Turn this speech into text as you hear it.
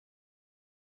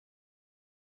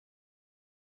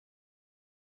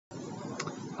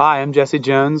Hi, I'm Jesse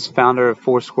Jones, founder of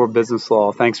Fourscore Business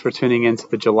Law. Thanks for tuning in to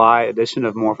the July edition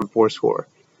of More from Fourscore.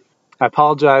 I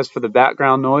apologize for the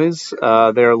background noise.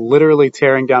 They're literally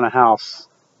tearing down a house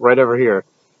right over here.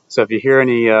 So if you hear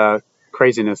any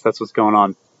craziness, that's what's going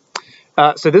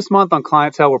on. So this month on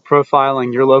Clientele, we're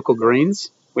profiling your local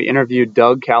greens. We interviewed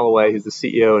Doug Calaway, who's the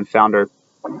CEO and founder.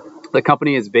 The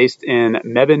company is based in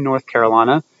Mebane, North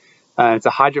Carolina. It's a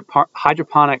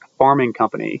hydroponic farming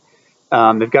company.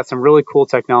 They've got some really cool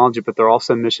technology, but they're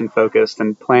also mission focused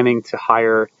and planning to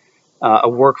hire a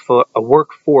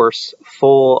workforce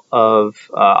full of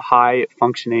high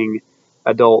functioning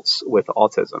adults with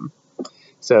autism.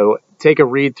 So take a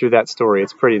read through that story.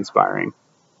 It's pretty inspiring.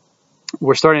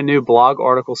 We're starting a new blog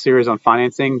article series on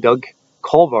financing. Doug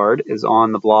Calaway is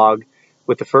on the blog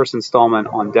with the first installment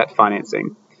on debt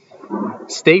financing.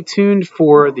 Stay tuned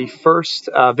for the first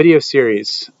video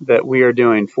series that we are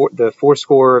doing, for the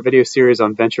Fourscore video series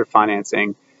on venture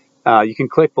financing. You can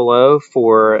click below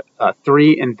for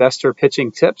 3 investor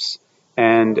pitching tips,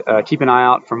 and keep an eye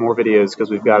out for more videos because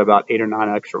we've got about 8 or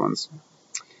 9 extra ones.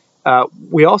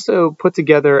 We also put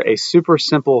together a super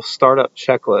simple startup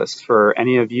checklist for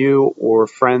any of you or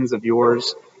friends of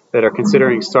yours that are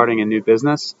considering starting a new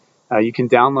business. You can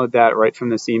download that right from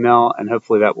this email, and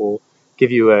hopefully that will give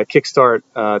you a kickstart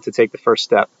to take the first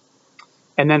step.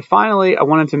 And then finally, I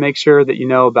wanted to make sure that you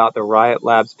know about the RIoT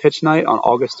Labs Pitch Night on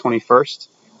August 21st.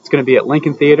 It's going to be at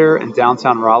Lincoln Theater in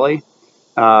downtown Raleigh.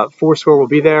 Fourscore will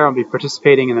be there. I'll be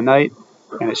participating in the night,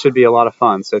 and it should be a lot of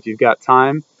fun. So if you've got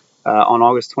time on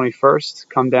August 21st,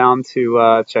 come down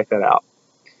to check that out.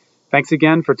 Thanks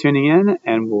again for tuning in,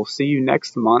 and we'll see you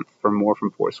next month for more from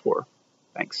Fourscore.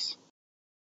 Thanks.